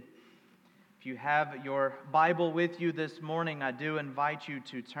If you have your Bible with you this morning, I do invite you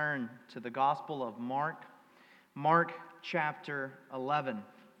to turn to the Gospel of Mark, Mark chapter 11.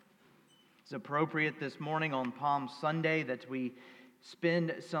 It's appropriate this morning on Palm Sunday that we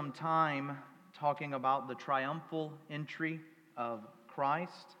spend some time talking about the triumphal entry of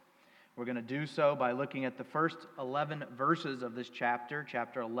Christ. We're going to do so by looking at the first 11 verses of this chapter,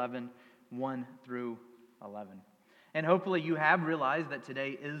 chapter 11, 1 through 11. And hopefully you have realized that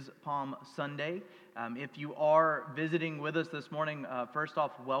today is Palm Sunday. If you are visiting with us this morning, first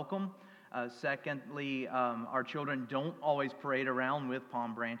off, welcome. Secondly, our children don't always parade around with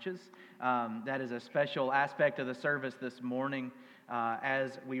palm branches. That is a special aspect of the service this morning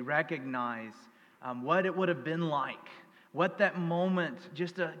as we recognize what it would have been like, what that moment,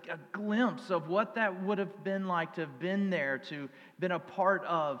 just a glimpse of what that would have been like to have been there, to been a part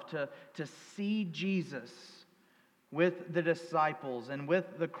of, to see Jesus with the disciples and with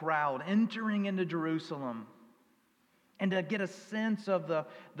the crowd entering into Jerusalem, and to get a sense of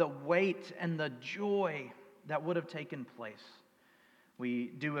the weight and the joy that would have taken place.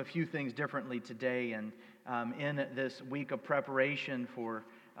 We do a few things differently today, and in this week of preparation for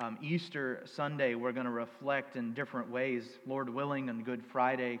Easter Sunday, we're going to reflect in different ways. Lord willing, on Good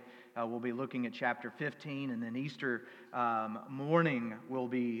Friday, we'll be looking at chapter 15, and then Easter morning, we'll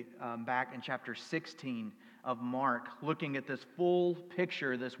be back in chapter 16 of Mark, looking at this full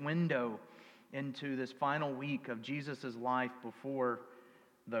picture, this window into this final week of Jesus' life before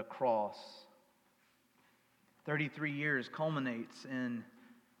the cross. 33 years culminates in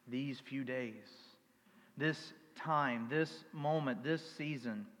these few days. This time, this moment, this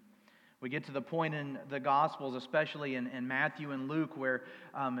season. We get to the point in the Gospels, especially in Matthew and Luke, where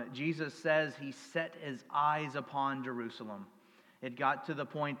Jesus says he set his eyes upon Jerusalem. It got to the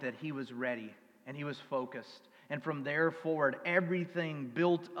point that he was ready and he was focused. And from there forward, everything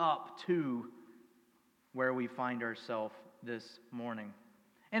built up to where we find ourselves this morning.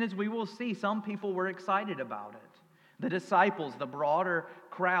 And as we will see, some people were excited about it. The disciples, the broader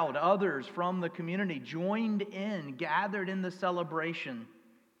crowd, others from the community joined in, gathered in the celebration.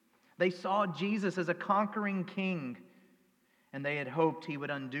 They saw Jesus as a conquering king, and they had hoped he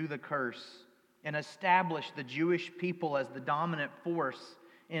would undo the curse and establish the Jewish people as the dominant force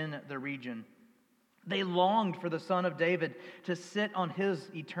in the region. They longed for the Son of David to sit on his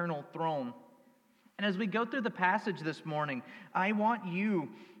eternal throne. And as we go through the passage this morning, I want you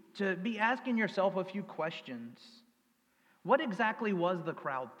to be asking yourself a few questions. What exactly was the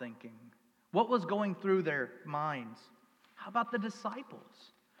crowd thinking? What was going through their minds? How about the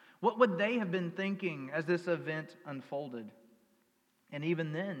disciples? What would they have been thinking as this event unfolded? And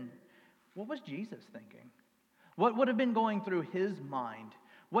even then, what was Jesus thinking? What would have been going through his mind?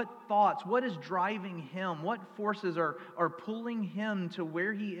 What thoughts, what is driving him? What forces are pulling him to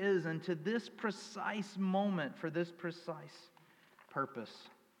where he is and to this precise moment for this precise purpose?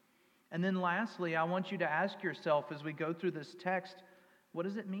 And then lastly, I want you to ask yourself as we go through this text, what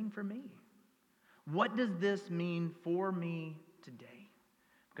does it mean for me? What does this mean for me today?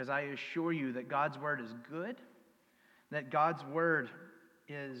 Because I assure you that God's Word is good, that God's Word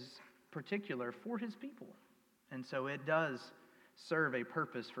is particular for His people. And so it does serve a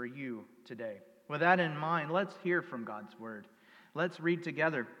purpose for you today. With that in mind, let's hear from God's Word. Let's read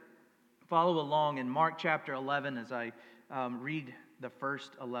together. Follow along in Mark chapter 11 as I read the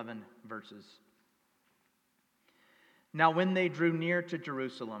first 11 verses. Now when they drew near to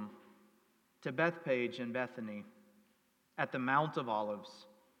Jerusalem, to Bethphage and Bethany, at the Mount of Olives,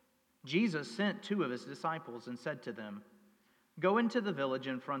 Jesus sent two of his disciples and said to them, "Go into the village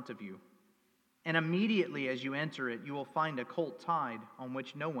in front of you, and immediately as you enter it, you will find a colt tied on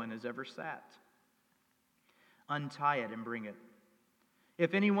which no one has ever sat. Untie it and bring it.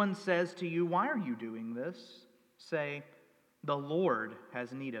 If anyone says to you, 'Why are you doing this?' say, 'The Lord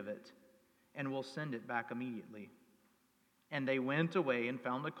has need of it, and will send it back immediately.'" And they went away and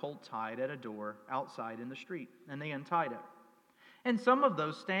found the colt tied at a door outside in the street, and they untied it. And some of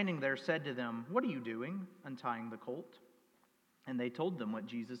those standing there said to them, "What are you doing, untying the colt?" And they told them what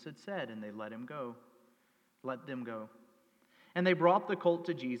Jesus had said, and they let them go. And they brought the colt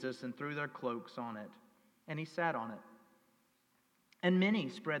to Jesus and threw their cloaks on it, and he sat on it. And many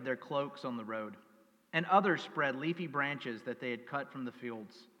spread their cloaks on the road, and others spread leafy branches that they had cut from the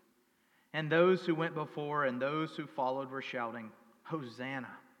fields. And those who went before and those who followed were shouting,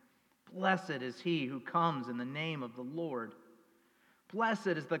 "Hosanna! Blessed is he who comes in the name of the Lord. Blessed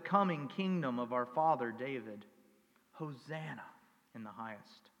is the coming kingdom of our father David. Hosanna in the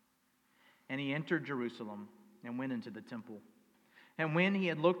highest." And he entered Jerusalem and went into the temple. And when he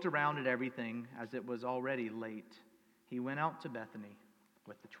had looked around at everything, as it was already late, he went out to Bethany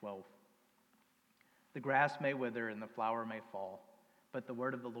with the 12. The grass may wither and the flower may fall, but the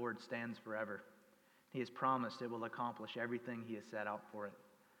word of the Lord stands forever. He has promised it will accomplish everything he has set out for it.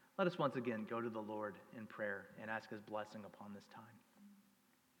 Let us once again go to the Lord in prayer and ask his blessing upon this time.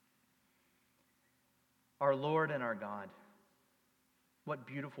 Our Lord and our God, what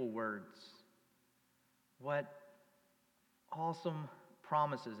beautiful words, what awesome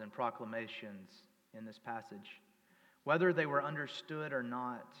promises and proclamations in this passage. Whether they were understood or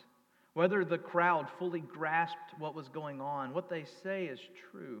not, whether the crowd fully grasped what was going on, what they say is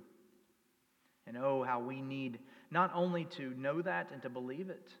true. And oh, how we need not only to know that and to believe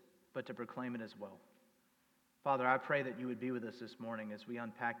it, but to proclaim it as well. Father, I pray that you would be with us this morning as we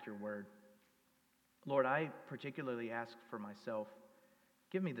unpack your word. Lord, I particularly ask for myself,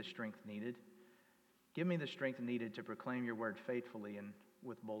 give me the strength needed. Give me the strength needed to proclaim your word faithfully and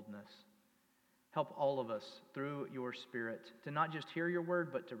with boldness. Help all of us through your Spirit to not just hear your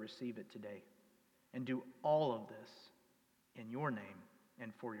word, but to receive it today. And do all of this in your name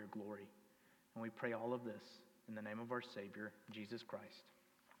and for your glory. And we pray all of this in the name of our Savior, Jesus Christ.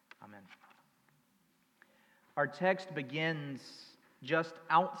 Amen. Our text begins just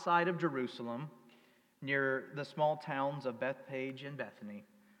outside of Jerusalem, near the small towns of Bethpage and Bethany.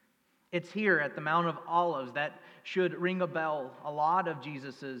 It's here at the Mount of Olives that should ring a bell. A lot of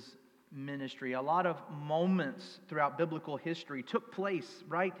Jesus' ministry, a lot of moments throughout biblical history took place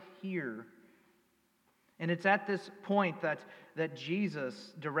right here. And it's at this point that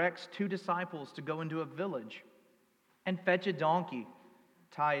Jesus directs two disciples to go into a village and fetch a donkey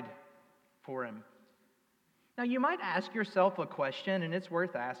tied for him. Now you might ask yourself a question, and it's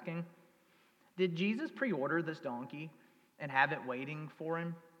worth asking. Did Jesus pre-order this donkey and have it waiting for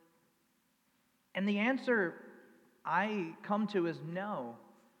him? And the answer I come to is no.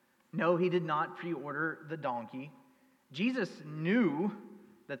 No, he did not pre-order the donkey. Jesus knew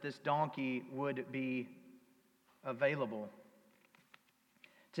that this donkey would be available.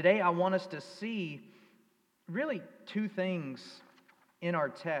 Today, I want us to see really two things in our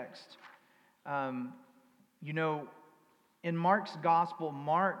text. In Mark's gospel,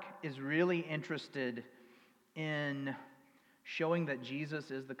 Mark is really interested in showing that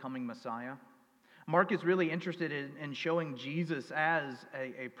Jesus is the coming Messiah. Mark is really interested in showing Jesus as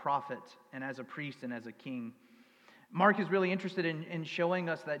a prophet and as a priest and as a king. Mark is really interested in showing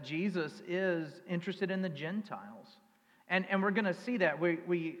us that Jesus is interested in the Gentiles. And we're going to see that.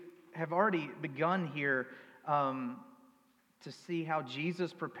 We have already begun here to see how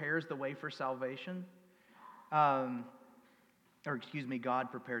Jesus prepares the way for salvation. God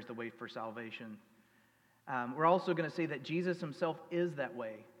prepares the way for salvation. We're also going to see that Jesus himself is that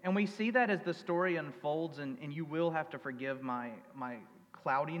way. And we see that as the story unfolds, and you will have to forgive my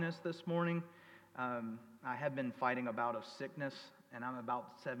cloudiness this morning. I have been fighting a bout of sickness, and I'm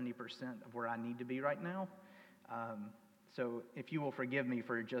about 70% of where I need to be right now. So if you will forgive me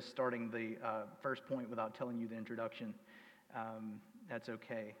for just starting the first point without telling you the introduction, that's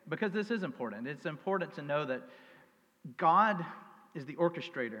okay. Because this is important. It's important to know that God is the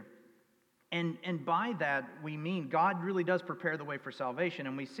orchestrator. And by that, we mean God really does prepare the way for salvation.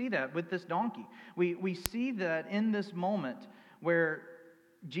 And we see that with this donkey. We see that in this moment where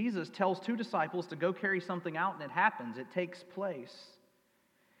Jesus tells two disciples to go carry something out, and it happens. It takes place.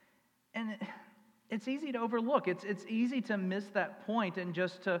 And it's easy to overlook. It's easy to miss that point and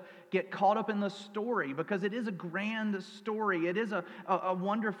just to get caught up in the story, because it is a grand story. It is a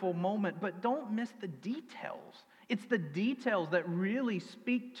wonderful moment. But don't miss the details. It's the details that really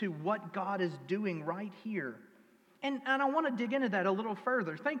speak to what God is doing right here. And I want to dig into that a little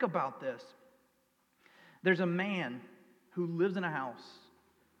further. Think about this. There's a man who lives in a house.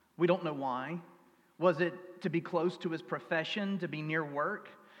 We don't know why. Was it to be close to his profession, to be near work?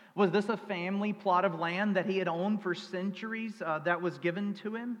 Was this a family plot of land that he had owned for centuries that was given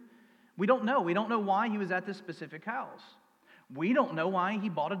to him? We don't know. We don't know why he was at this specific house. We don't know why he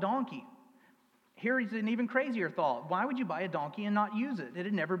bought a donkey. Here's an even crazier thought. Why would you buy a donkey and not use it? It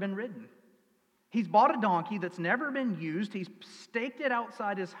had never been ridden. He's bought a donkey that's never been used. He's staked it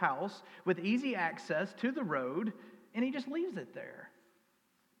outside his house with easy access to the road, and he just leaves it there.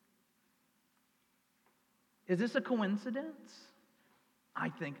 Is this a coincidence? I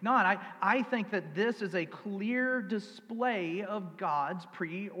think not. I think that this is a clear display of God's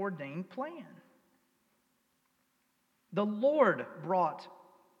preordained plan. The Lord brought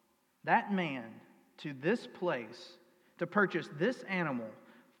that man to this place to purchase this animal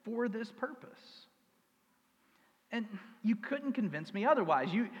for this purpose. And you couldn't convince me otherwise.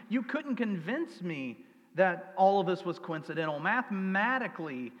 You couldn't convince me that all of this was coincidental.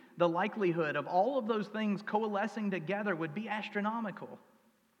 Mathematically, the likelihood of all of those things coalescing together would be astronomical.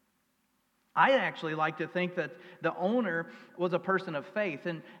 I actually like to think that the owner was a person of faith.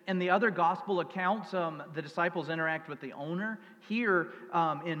 And in the other gospel accounts, the disciples interact with the owner. Here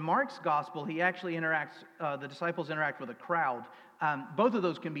in Mark's gospel, the disciples interact with a crowd. Both of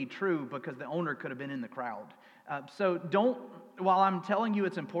those can be true because the owner could have been in the crowd. While I'm telling you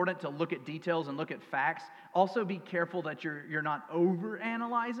it's important to look at details and look at facts, also be careful that you're not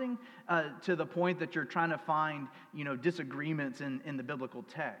over-analyzing to the point that you're trying to find, disagreements in the biblical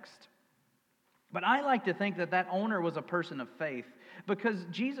text. But I like to think that owner was a person of faith because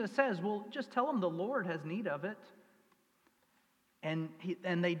Jesus says, well, just tell them the Lord has need of it. And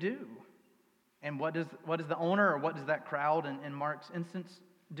they do. And what does the owner or what does that crowd in Mark's instance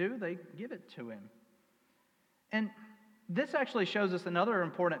do? They give it to him. And this actually shows us another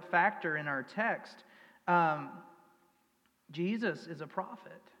important factor in our text. Jesus is a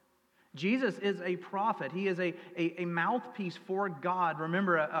prophet. Jesus is a prophet. He is a mouthpiece for God.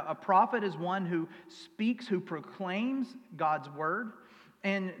 Remember, a prophet is one who speaks, who proclaims God's word.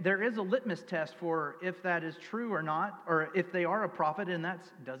 And there is a litmus test for if that is true or not, or if they are a prophet, and that's,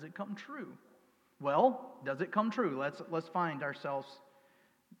 does it come true? Well, does it come true? Let's find ourselves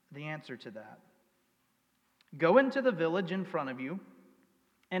the answer to that. Go into the village in front of you,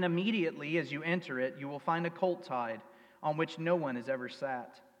 and immediately as you enter it, you will find a colt tied on which no one has ever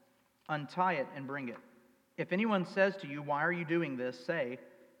sat. Untie it and bring it. If anyone says to you, why are you doing this? Say,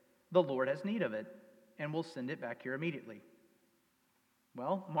 the Lord has need of it, and we'll send it back here immediately.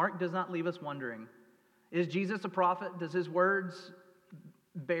 Well, Mark does not leave us wondering. Is Jesus a prophet? Does his words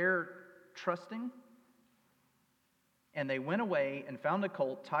bear trusting? And they went away and found a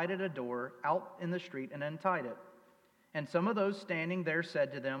colt tied at a door out in the street and untied it. And some of those standing there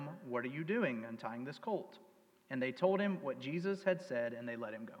said to them, what are you doing untying this colt? And they told him what Jesus had said, and they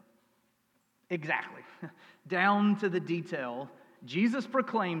let him go. Exactly. Down to the detail. Jesus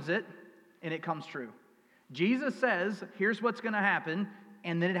proclaims it, and it comes true. Jesus says, here's what's going to happen,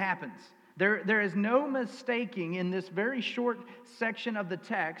 and then it happens. There is no mistaking in this very short section of the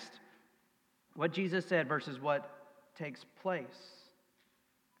text what Jesus said versus what takes place.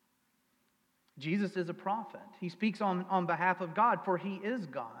 Jesus is a prophet. He speaks on behalf of God, for he is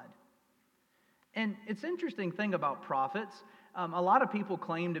God. And it's an interesting thing about prophets. A lot of people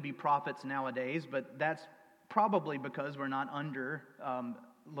claim to be prophets nowadays, but that's probably because we're not under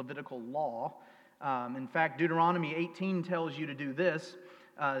Levitical law. In fact, Deuteronomy 18 tells you to do this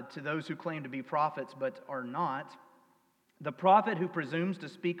to those who claim to be prophets but are not. The prophet who presumes to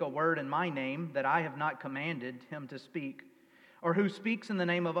speak a word in my name that I have not commanded him to speak, or who speaks in the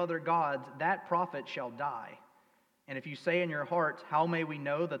name of other gods, that prophet shall die. And if you say in your heart, how may we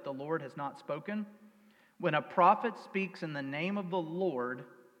know that the Lord has not spoken? When a prophet speaks in the name of the Lord,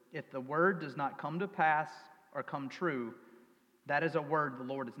 if the word does not come to pass or come true, that is a word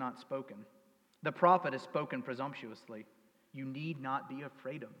the Lord has not spoken. The prophet has spoken presumptuously. You need not be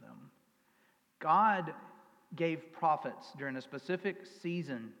afraid of them. God gave prophets during a specific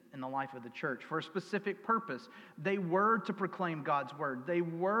season in the life of the church for a specific purpose. They were to proclaim God's word. They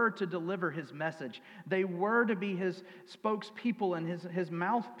were to deliver his message. They were to be his spokespeople and his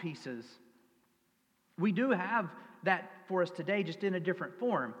mouthpieces. We do have that for us today, just in a different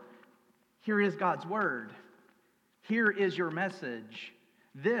form. Here is God's word. Here is your message.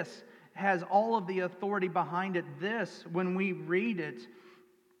 This has all of the authority behind it. This, when we read it,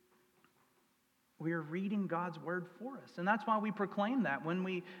 we are reading God's word for us. And that's why we proclaim that when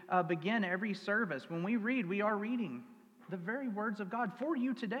we begin every service. When we read, we are reading the very words of God for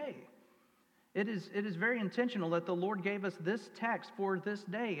you today. It is very intentional that the Lord gave us this text for this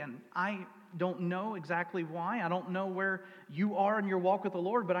day. And I don't know exactly why. I don't know where you are in your walk with the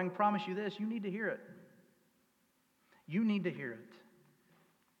Lord, but I can promise you this, you need to hear it. You need to hear it.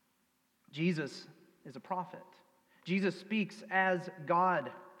 Jesus is a prophet. Jesus speaks as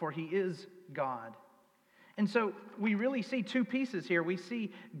God, for he is God. And so we really see two pieces here. We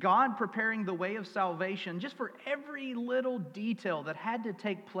see God preparing the way of salvation just for every little detail that had to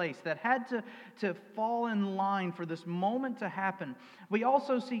take place, that had to fall in line for this moment to happen. We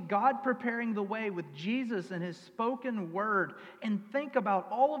also see God preparing the way with Jesus and his spoken word. And think about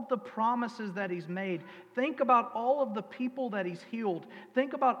all of the promises that he's made. Think about all of the people that he's healed.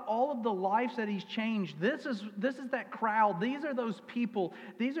 Think about all of the lives that he's changed. This is that crowd. These are those people.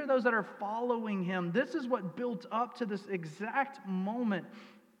 These are those that are following him. This is what built up to this exact moment.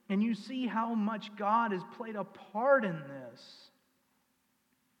 And you see how much God has played a part in this.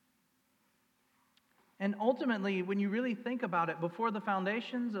 And ultimately, when you really think about it, before the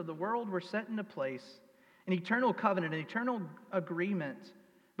foundations of the world were set into place, an eternal covenant, an eternal agreement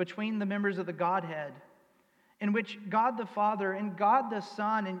between the members of the Godhead. in which God the Father and God the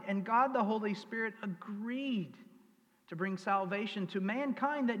Son and God the Holy Spirit agreed to bring salvation to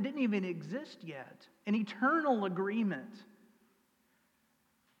mankind that didn't even exist yet. An eternal agreement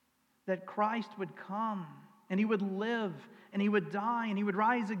that Christ would come and He would live and He would die and He would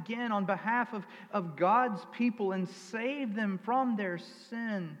rise again on behalf of God's people and save them from their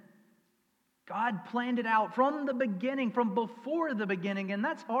sin. God planned it out from the beginning, from before the beginning, and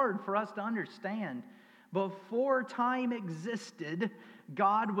that's hard for us to understand. Before time existed,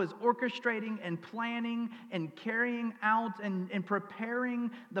 God was orchestrating and planning and carrying out and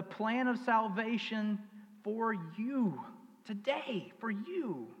preparing the plan of salvation for you today, for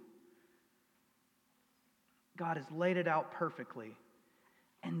you. God has laid it out perfectly.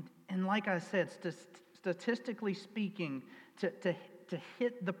 And like I said, statistically speaking, to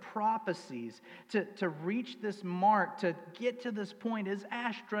hit the prophecies, to reach this mark, to get to this point is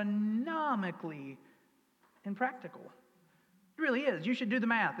astronomically impractical. It really is. You should do the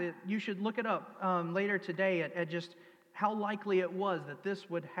math. You should look it up later today at just how likely it was that this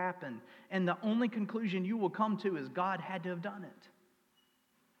would happen. And the only conclusion you will come to is God had to have done it.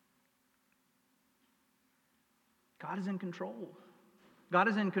 God is in control. God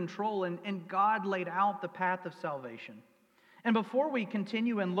is in control, and God laid out the path of salvation. And before we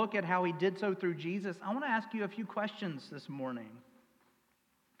continue and look at how He did so through Jesus, I want to ask you a few questions this morning.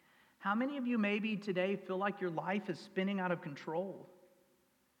 How many of you maybe today feel like your life is spinning out of control?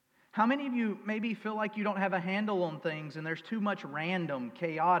 How many of you maybe feel like you don't have a handle on things and there's too much random,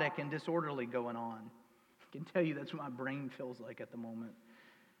 chaotic, and disorderly going on? I can tell you that's what my brain feels like at the moment.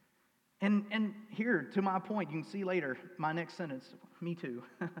 And here, to my point, you can see later, my next sentence, me too.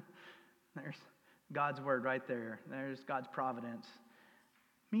 There's God's word right there. There's God's providence.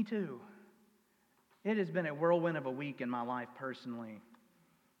 Me too. It has been a whirlwind of a week in my life personally.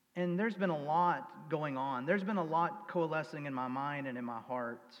 And there's been a lot going on. There's been a lot coalescing in my mind and in my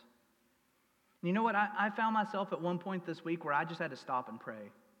heart. And you know what? I found myself at one point this week where I just had to stop and pray.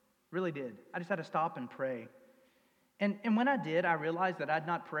 Really did. I just had to stop and pray. And when I did, I realized that I'd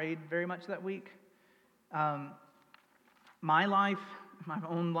not prayed very much that week. My life, my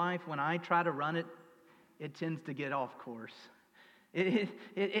own life, when I try to run it, it tends to get off course.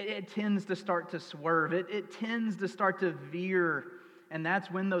 It tends to start to swerve. It tends to start to veer. And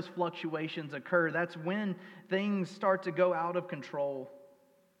that's when those fluctuations occur. That's when things start to go out of control.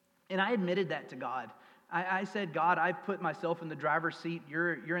 And I admitted that to God. I said, God, I've put myself in the driver's seat.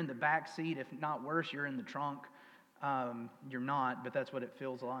 You're in the back seat. If not worse, you're in the trunk. You're not, but that's what it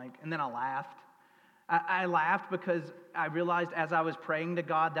feels like. And then I laughed. I laughed because I realized as I was praying to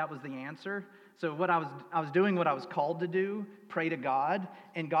God, that was the answer. So what I was doing what I was called to do, pray to God.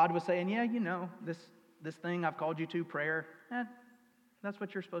 And God was saying, yeah, you know, this thing I've called you to, prayer, that's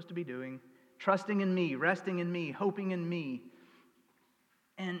what you're supposed to be doing. Trusting in me, resting in me, hoping in me.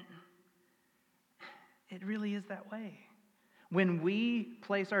 And it really is that way. When we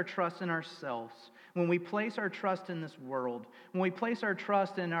place our trust in ourselves, when we place our trust in this world, when we place our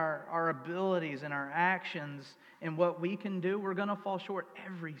trust in our abilities and our actions and what we can do, we're going to fall short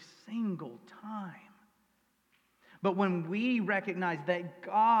every single time. But when we recognize that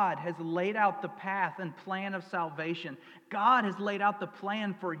God has laid out the path and plan of salvation, God has laid out the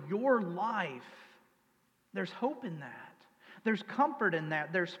plan for your life, there's hope in that. There's comfort in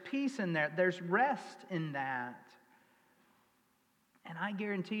that. There's peace in that. There's rest in that. And I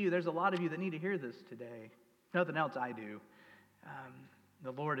guarantee you there's a lot of you that need to hear this today. If nothing else, I do.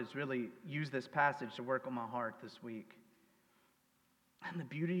 The Lord has really used this passage to work on my heart this week. And the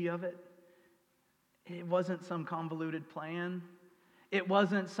beauty of it, it wasn't some convoluted plan. It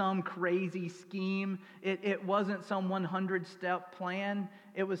wasn't some crazy scheme. It wasn't some 100-step plan.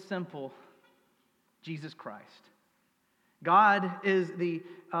 It was simple. Jesus Christ. God is the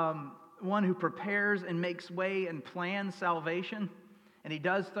one who prepares and makes way and plans salvation. And He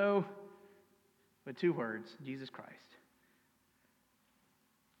does so with two words, Jesus Christ.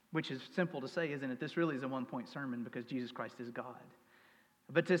 Which is simple to say, isn't it? This really is a one-point sermon because Jesus Christ is God.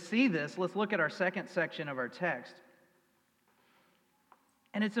 But to see this, let's look at our second section of our text.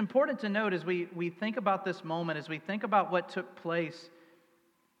 And it's important to note as we think about this moment, as we think about what took place,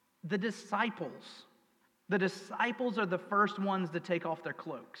 the disciples are the first ones to take off their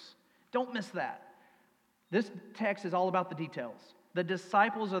cloaks. Don't miss that. This text is all about the details. The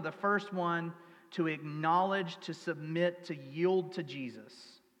disciples are the first one to acknowledge, to submit, to yield to Jesus.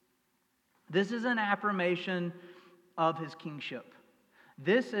 This is an affirmation of His kingship.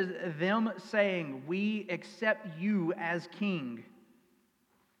 This is them saying, we accept you as king.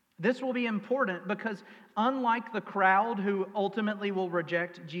 This will be important because unlike the crowd who ultimately will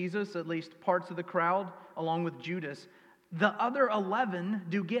reject Jesus, at least parts of the crowd, along with Judas, the other 11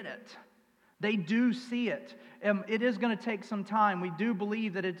 do get it. They do see it. It is going to take some time. We do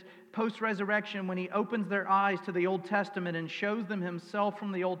believe that it's post-resurrection when he opens their eyes to the Old Testament and shows them himself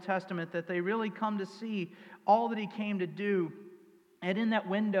from the Old Testament that they really come to see all that he came to do. And in that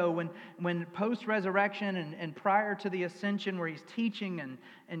window, when post-resurrection and prior to the ascension where he's teaching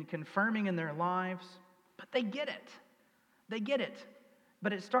and confirming in their lives, but they get it. They get it.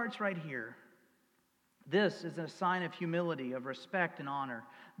 But it starts right here. This is a sign of humility, of respect and honor.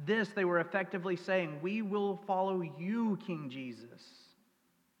 This, they were effectively saying, we will follow you, King Jesus.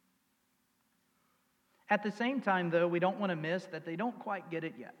 At the same time, though, we don't want to miss that they don't quite get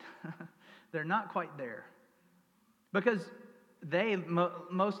it yet. They're not quite there. Because they,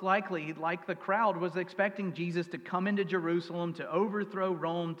 most likely, like the crowd, was expecting Jesus to come into Jerusalem, to overthrow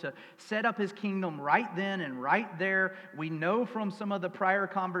Rome, to set up his kingdom right then and right there. We know from some of the prior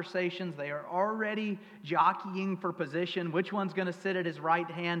conversations, they are already jockeying for position. Which one's going to sit at his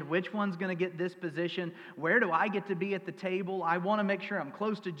right hand? Which one's going to get this position? Where do I get to be at the table? I want to make sure I'm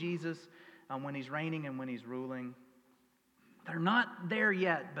close to Jesus when he's reigning and when he's ruling. They're not there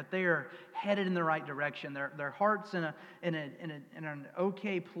yet, but they are headed in the right direction. Their heart's in an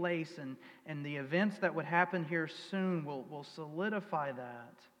okay place, and the events that would happen here soon will solidify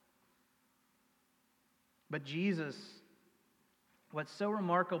that. But Jesus, what's so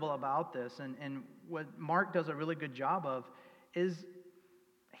remarkable about this, and what Mark does a really good job of, is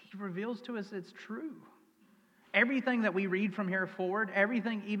he reveals to us it's true. Everything that we read from here forward,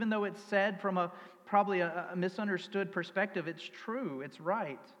 everything, even though it's said from probably a misunderstood perspective, it's true, it's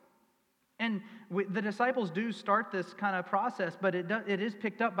right. And the disciples do start this kind of process, but it is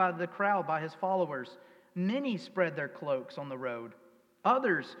picked up by the crowd, by his followers. Many spread their cloaks on the road.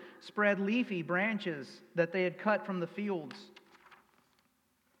 Others spread leafy branches that they had cut from the fields.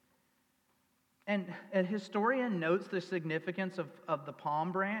 And a historian notes the significance of the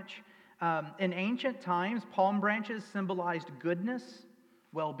palm branch. In ancient times, palm branches symbolized goodness,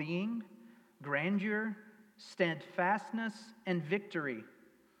 well-being, grandeur, steadfastness, and victory.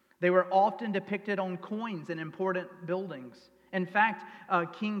 They were often depicted on coins in important buildings. In fact,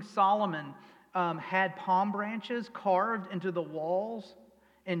 King Solomon had palm branches carved into the walls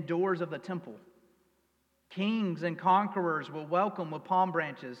and doors of the temple. Kings and conquerors were welcomed with palm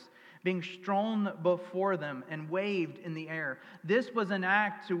branches being strewn before them and waved in the air. This was an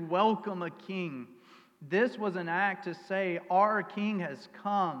act to welcome a king. This was an act to say, our king has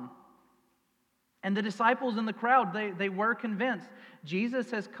come. And the disciples in the crowd, they were convinced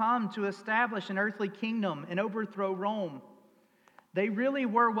Jesus has come to establish an earthly kingdom and overthrow Rome. They really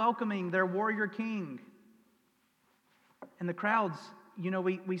were welcoming their warrior king. And the crowds,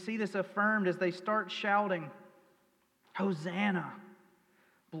 we see this affirmed as they start shouting, Hosanna!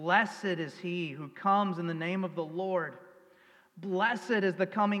 Blessed is he who comes in the name of the Lord. Blessed is the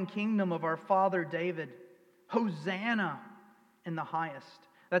coming kingdom of our father David. Hosanna in the highest.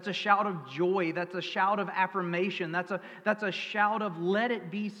 That's a shout of joy. That's a shout of affirmation. That's a shout of let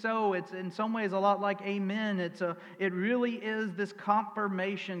it be so. It's in some ways a lot like amen. It really is this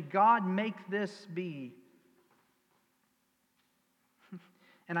confirmation. God, make this be.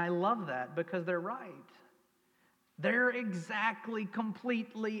 And I love that because they're right. They're exactly,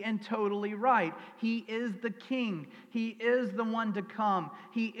 completely, and totally right. He is the king. He is the one to come.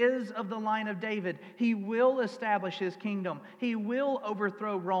 He is of the line of David. He will establish his kingdom. He will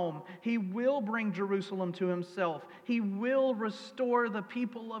overthrow Rome. He will bring Jerusalem to himself. He will restore the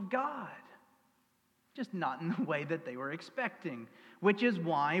people of God. Just not in the way that they were expecting, which is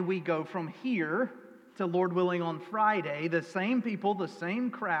why we go from here to Lord willing on Friday, the same people, the same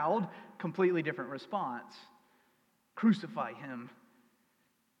crowd, completely different response. Crucify him.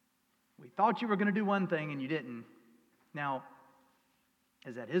 We thought you were going to do one thing and you didn't. Now,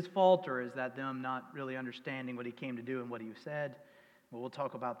 is that his fault or is that them not really understanding what he came to do and what he said? Well, we'll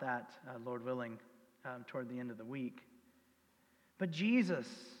talk about that, Lord willing, toward the end of the week. But Jesus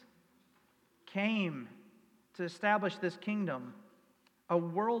came to establish this kingdom, a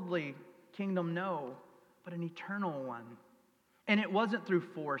worldly kingdom, no, but an eternal one. And it wasn't through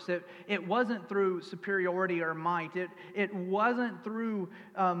force. It wasn't through superiority or might. It wasn't through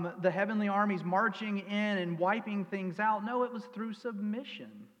the heavenly armies marching in and wiping things out. No, it was through submission.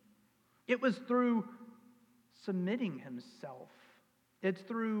 It was through submitting himself. It's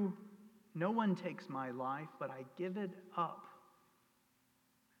through, no one takes my life, but I give it up.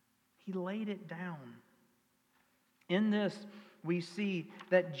 He laid it down. In this, we see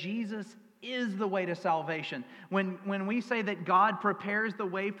that Jesus is the way to salvation. When we say that God prepares the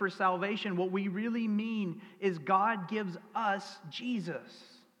way for salvation, what we really mean is God gives us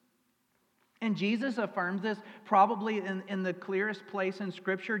Jesus. And Jesus affirms this probably in the clearest place in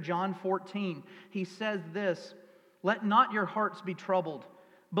Scripture, John 14. He says this, "Let not your hearts be troubled.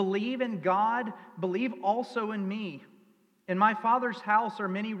 Believe in God, believe also in me. In my Father's house are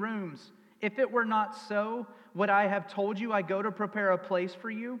many rooms. If it were not so, would I have told you I go to prepare a place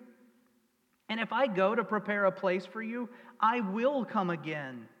for you? And if I go to prepare a place for you, I will come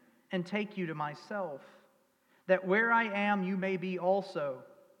again and take you to myself, that where I am you may be also.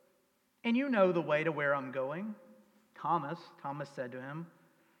 And you know the way to where I'm going." Thomas said to him,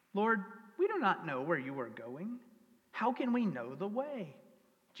 "Lord, we do not know where you are going. How can we know the way?"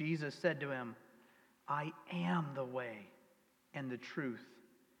 Jesus said to him, "I am the way and the truth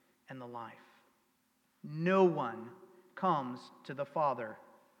and the life. No one comes to the Father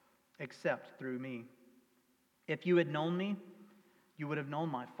except through me. If you had known me, you would have known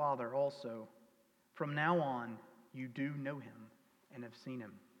my Father also. From now on, you do know him and have seen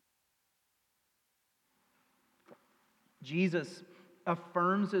him." Jesus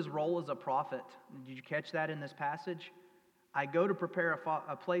affirms his role as a prophet. Did you catch that in this passage? I go to prepare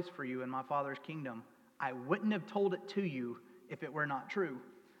a place for you in my Father's kingdom. I wouldn't have told it to you if it were not true.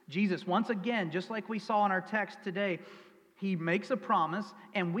 Jesus, once again, just like we saw in our text today, he makes a promise,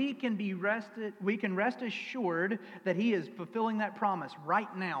 and we can rest assured that he is fulfilling that promise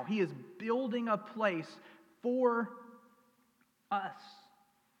right now. He is building a place for us.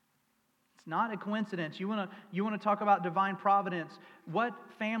 It's not a coincidence. You want to talk about divine providence. What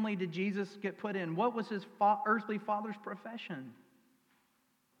family did Jesus get put in? What was his earthly father's profession?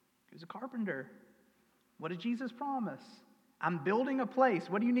 He was a carpenter. What did Jesus promise? I'm building a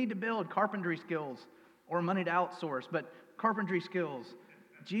place. What do you need to build? Carpentry skills or money to outsource, but carpentry skills.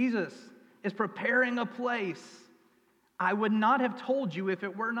 Jesus is preparing a place. I would not have told you if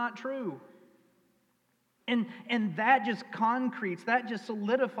it were not true. And that just concretes, that just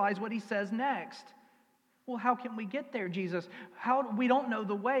solidifies what he says next. Well, how can we get there, Jesus? We don't know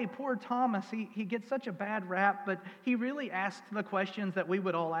the way. Poor Thomas, he gets such a bad rap, but he really asked the questions that we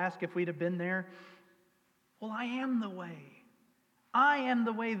would all ask if we'd have been there. Well, I am the way. I am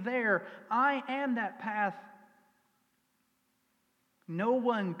the way there. I am that path. No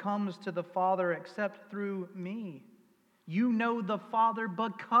one comes to the Father except through me. You know the Father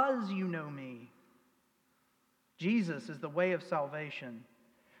because you know me. Jesus is the way of salvation.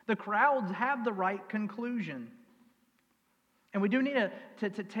 The crowds have the right conclusion. And we do need to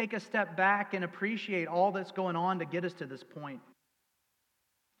take a step back and appreciate all that's going on to get us to this point.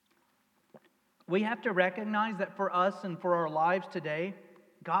 We have to recognize that for us and for our lives today,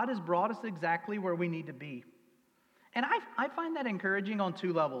 God has brought us exactly where we need to be. And I find that encouraging on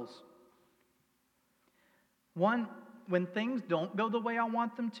two levels. One, when things don't go the way I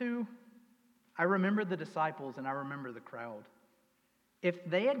want them to, I remember the disciples and I remember the crowd. If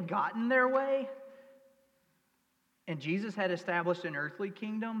they had gotten their way and Jesus had established an earthly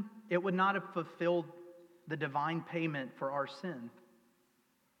kingdom, it would not have fulfilled the divine payment for our sin.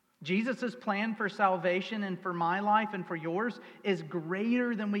 Jesus' plan for salvation and for my life and for yours is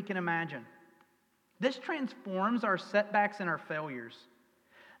greater than we can imagine. This transforms our setbacks and our failures.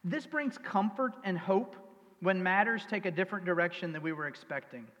 This brings comfort and hope when matters take a different direction than we were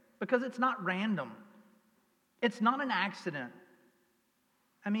expecting. Because it's not random. It's not an accident.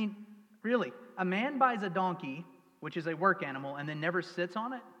 I mean, really, a man buys a donkey, which is a work animal, and then never sits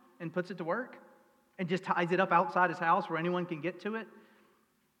on it and puts it to work and just ties it up outside his house where anyone can get to it.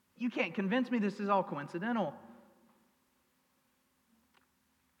 You can't convince me this is all coincidental.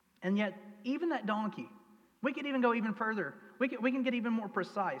 And yet, even that donkey, we could even go even further. We can get even more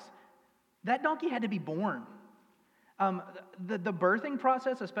precise. That donkey had to be born. The birthing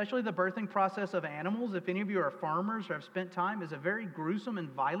process, especially the birthing process of animals, if any of you are farmers or have spent time, is a very gruesome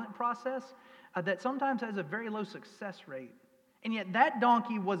and violent process that sometimes has a very low success rate. And yet that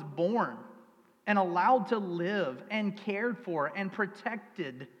donkey was born and allowed to live and cared for and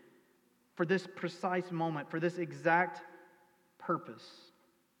protected for this precise moment, for this exact purpose.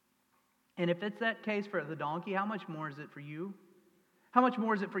 And if it's that case for the donkey, how much more is it for you? How much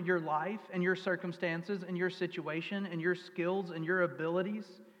more is it for your life and your circumstances and your situation and your skills and your abilities?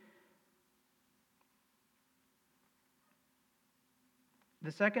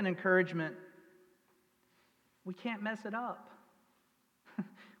 The second encouragement, we can't mess it up.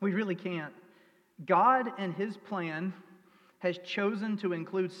 We really can't. God and His plan has chosen to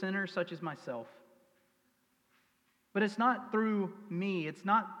include sinners such as myself. But it's not through me. It's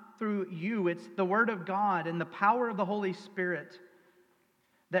not through you. It's the Word of God and the power of the Holy Spirit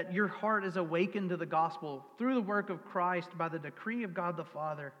that your heart is awakened to the gospel through the work of Christ by the decree of God the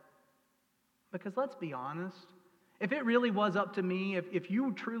Father. Because let's be honest, if it really was up to me, if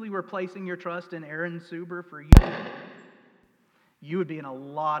you truly were placing your trust in Aaron Suber for you would be in a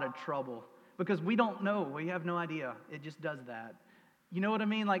lot of trouble. Because we don't know. We have no idea. It just does that. You know what I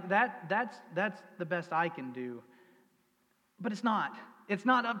mean? Like that's the best I can do. But it's not. It's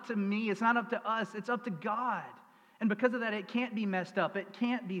not up to me. It's not up to us. It's up to God. And because of that, it can't be messed up. It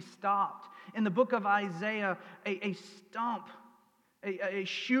can't be stopped. In the book of Isaiah, a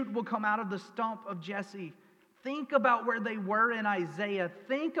shoot will come out of the stump of Jesse. Think about where they were in Isaiah.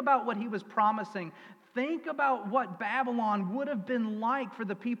 Think about what he was promising. Think about what Babylon would have been like for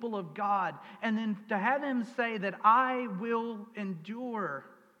the people of God. And then to have him say that I will endure.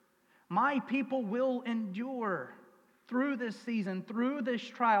 My people will endure through this season, through this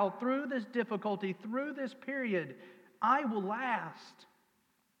trial, through this difficulty, through this period. I will last.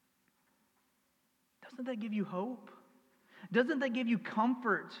 Doesn't that give you hope? Doesn't that give you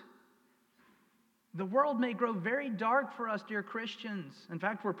comfort? The world may grow very dark for us, dear Christians. In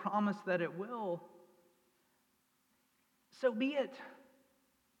fact, we're promised that it will. So be it.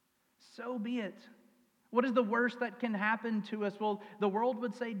 So be it. What is the worst that can happen to us? Well, the world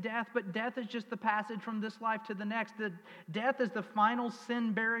would say death, but death is just the passage from this life to the next. Death is the final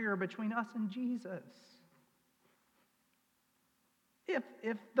sin barrier between us and Jesus.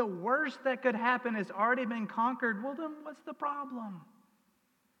 If the worst that could happen has already been conquered, well then what's the problem?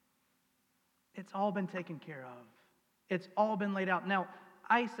 It's all been taken care of. It's all been laid out. Now,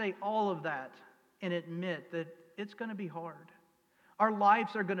 I say all of that and admit that it's going to be hard. Our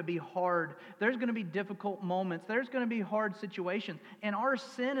lives are going to be hard. There's going to be difficult moments. There's going to be hard situations. And our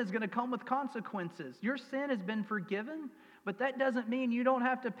sin is going to come with consequences. Your sin has been forgiven, but that doesn't mean you don't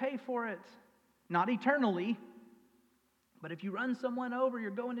have to pay for it. Not eternally. But if you run someone over,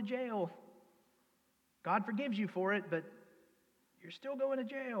 you're going to jail. God forgives you for it, but you're still going to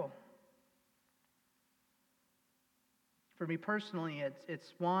jail. For me personally,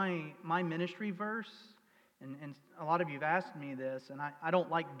 it's why my ministry verse, and a lot of you have asked me this, and I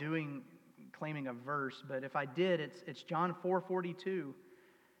don't like claiming a verse, but if I did, it's John 4:42.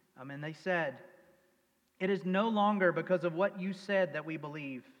 And they said, "It is no longer because of what you said that we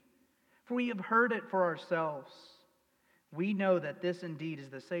believe, for we have heard it for ourselves. We know that this indeed is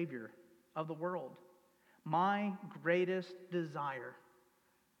the Savior of the world." My greatest desire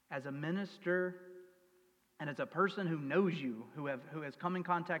as a minister and as a person who knows you, who has come in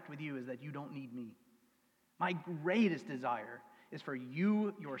contact with you, is that you don't need me. My greatest desire is for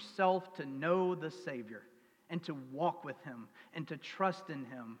you yourself to know the Savior and to walk with Him and to trust in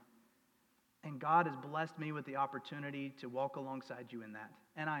Him. And God has blessed me with the opportunity to walk alongside you in that.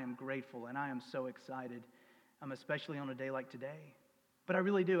 And I am grateful and I am so excited, especially on a day like today. But I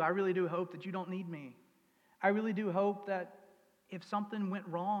really do hope that you don't need me. I really do hope that if something went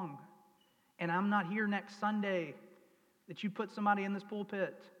wrong and I'm not here next Sunday, that you put somebody in this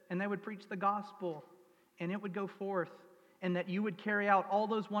pulpit and they would preach the gospel and it would go forth, and that you would carry out all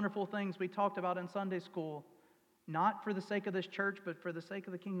those wonderful things we talked about in Sunday school, not for the sake of this church, but for the sake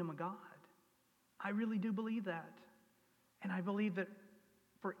of the kingdom of God. I really do believe that. And I believe that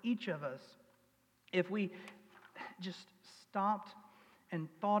for each of us, if we just stopped and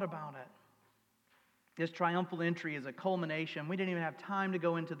thought about it, this triumphal entry is a culmination. We didn't even have time to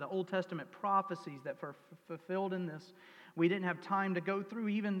go into the Old Testament prophecies that were fulfilled in this. We didn't have time to go through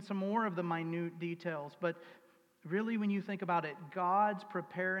even some more of the minute details. But really, when you think about it, God's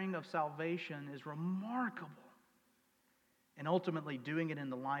preparing of salvation is remarkable. And ultimately, doing it in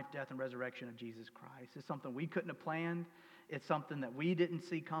the life, death, and resurrection of Jesus Christ is something we couldn't have planned. It's something that we didn't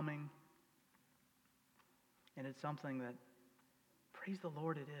see coming. And it's something that, praise the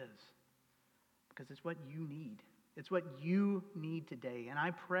Lord, it is. Because it's what you need. It's what you need today. And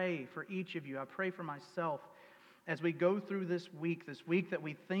I pray for each of you. I pray for myself as we go through this week that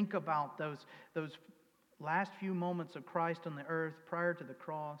we think about those last few moments of Christ on the earth prior to the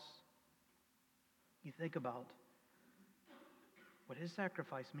cross. You think about what His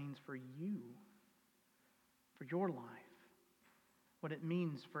sacrifice means for you, for your life, what it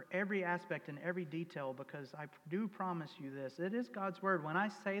means for every aspect and every detail, because I do promise you this, it is God's word. When I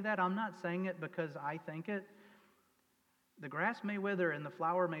say that, I'm not saying it because I think it. The grass may wither and the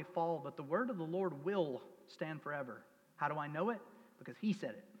flower may fall, but the word of the Lord will stand forever. How do I know it? Because He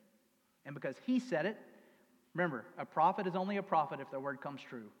said it. And because He said it, remember, a prophet is only a prophet if their word comes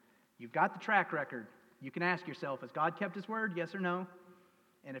true. You've got the track record. You can ask yourself, has God kept His word? Yes or no?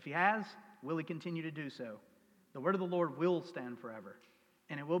 And if He has, will He continue to do so? The word of the Lord will stand forever,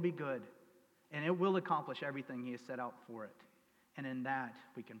 and it will be good, and it will accomplish everything He has set out for it. And in that,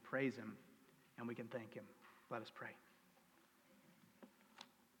 we can praise Him and we can thank Him. Let us pray.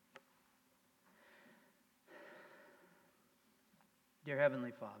 Dear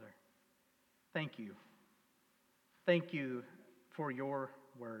Heavenly Father, thank you. Thank you for your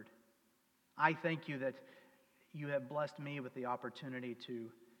word. I thank you that you have blessed me with the opportunity to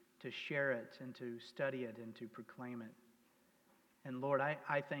share it and to study it and to proclaim it. And Lord,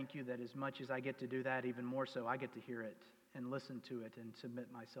 I thank you that as much as I get to do that, even more so, I get to hear it and listen to it and submit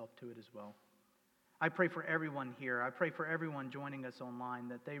myself to it as well. I pray for everyone here. I pray for everyone joining us online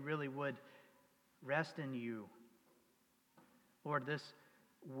that they really would rest in you. Lord, this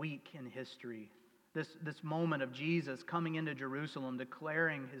week in history, this moment of Jesus coming into Jerusalem,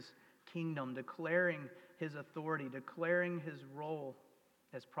 declaring His kingdom, declaring His authority, declaring His role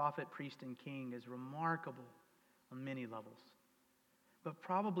as prophet, priest, and king is remarkable on many levels. But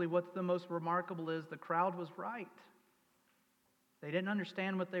probably what's the most remarkable is the crowd was right. They didn't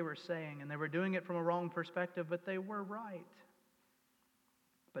understand what they were saying, and they were doing it from a wrong perspective, but they were right.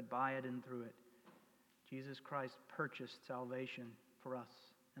 But by it and through it, Jesus Christ purchased salvation for us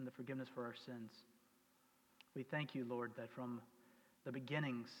and the forgiveness for our sins. We thank you, Lord, that from the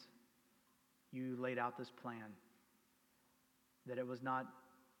beginnings you laid out this plan, that it was not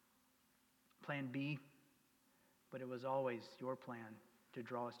plan B, but it was always your plan to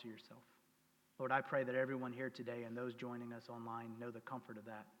draw us to yourself. Lord, I pray that everyone here today and those joining us online know the comfort of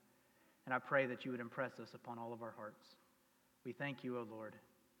that. And I pray that you would impress us upon all of our hearts. We thank you, O Lord,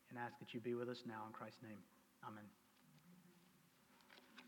 and ask that you be with us now in Christ's name. Amen.